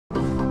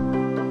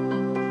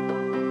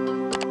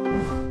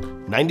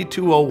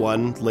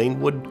9201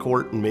 Lanewood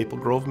Court in Maple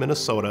Grove,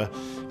 Minnesota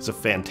is a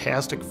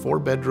fantastic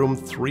 4-bedroom,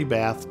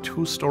 3-bath,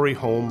 2-story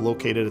home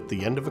located at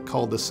the end of a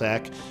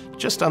cul-de-sac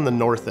just on the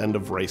north end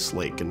of Rice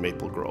Lake in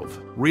Maple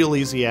Grove. Real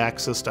easy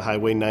access to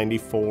Highway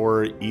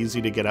 94,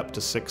 easy to get up to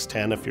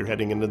 610 if you're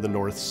heading into the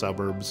north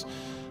suburbs.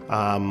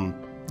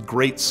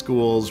 Great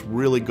schools,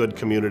 really good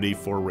community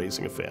for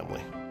raising a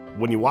family.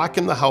 When you walk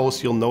in the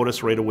house, you'll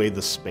notice right away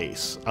the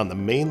space. On the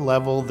main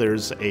level,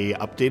 there's a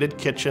updated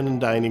kitchen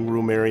and dining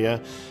room area,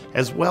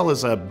 as well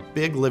as a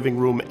big living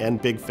room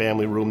and big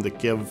family room that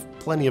give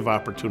plenty of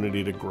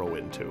opportunity to grow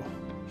into.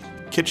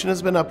 Kitchen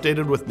has been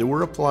updated with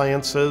newer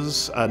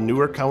appliances,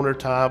 newer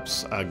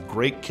countertops, a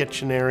great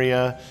kitchen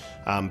area,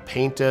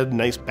 painted,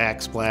 nice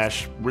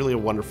backsplash, really a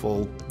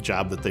wonderful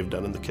job that they've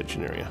done in the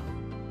kitchen area.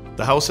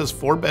 The house has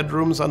 4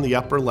 bedrooms on the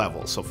upper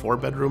level, so 4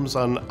 bedrooms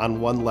on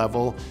one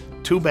level,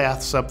 2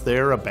 baths up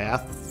there, a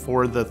bath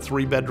for the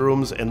 3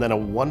 bedrooms, and then a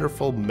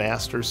wonderful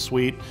master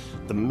suite.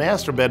 The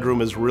master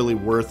bedroom is really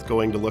worth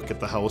going to look at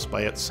the house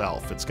by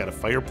itself. It's got a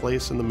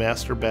fireplace in the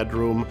master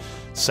bedroom,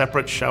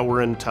 separate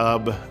shower and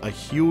tub, a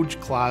huge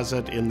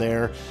closet in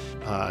there,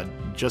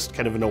 just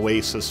kind of an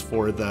oasis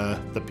for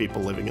the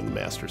people living in the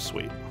master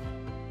suite.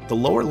 The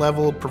lower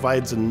level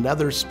provides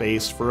another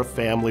space for a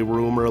family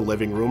room or a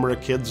living room or a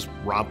kid's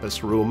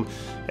rompus room,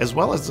 as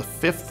well as a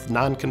 5th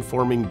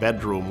non-conforming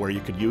bedroom where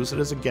you could use it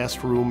as a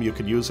guest room, you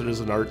could use it as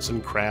an arts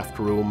and craft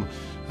room.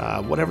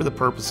 Whatever the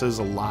purpose is,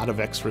 a lot of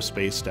extra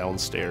space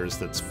downstairs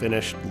that's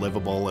finished,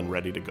 livable, and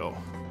ready to go.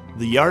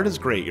 The yard is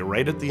great. You're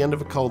right at the end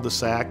of a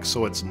cul-de-sac,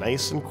 so it's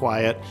nice and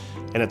quiet,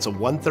 and it's a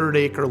 1/3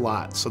 acre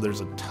lot, so there's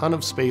a ton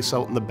of space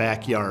out in the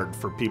backyard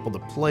for people to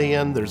play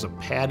in. There's a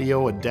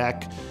patio, a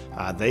deck.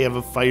 They have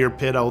a fire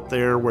pit out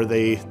there where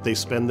they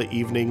spend the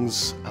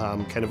evenings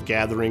kind of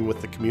gathering with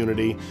the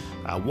community.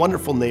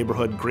 Wonderful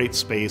neighborhood, great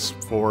space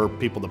for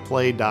people to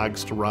play,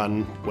 dogs to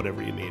run,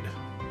 whatever you need.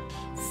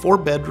 4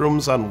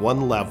 bedrooms on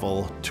one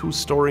level,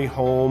 2-story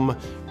home,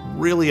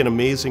 really an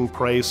amazing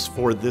price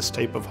for this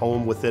type of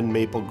home within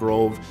Maple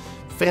Grove.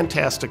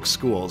 Fantastic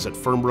schools at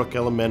Fernbrook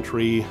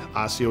Elementary,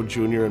 Osseo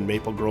Junior, and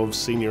Maple Grove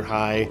Senior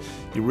High.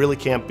 You really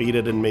can't beat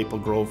it in Maple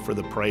Grove for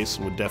the price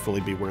and would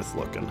definitely be worth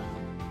looking.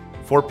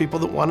 For people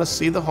that want to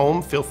see the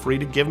home, feel free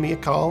to give me a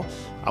call.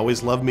 I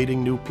always love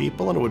meeting new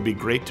people, and it would be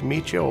great to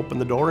meet you, open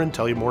the door, and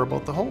tell you more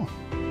about the home.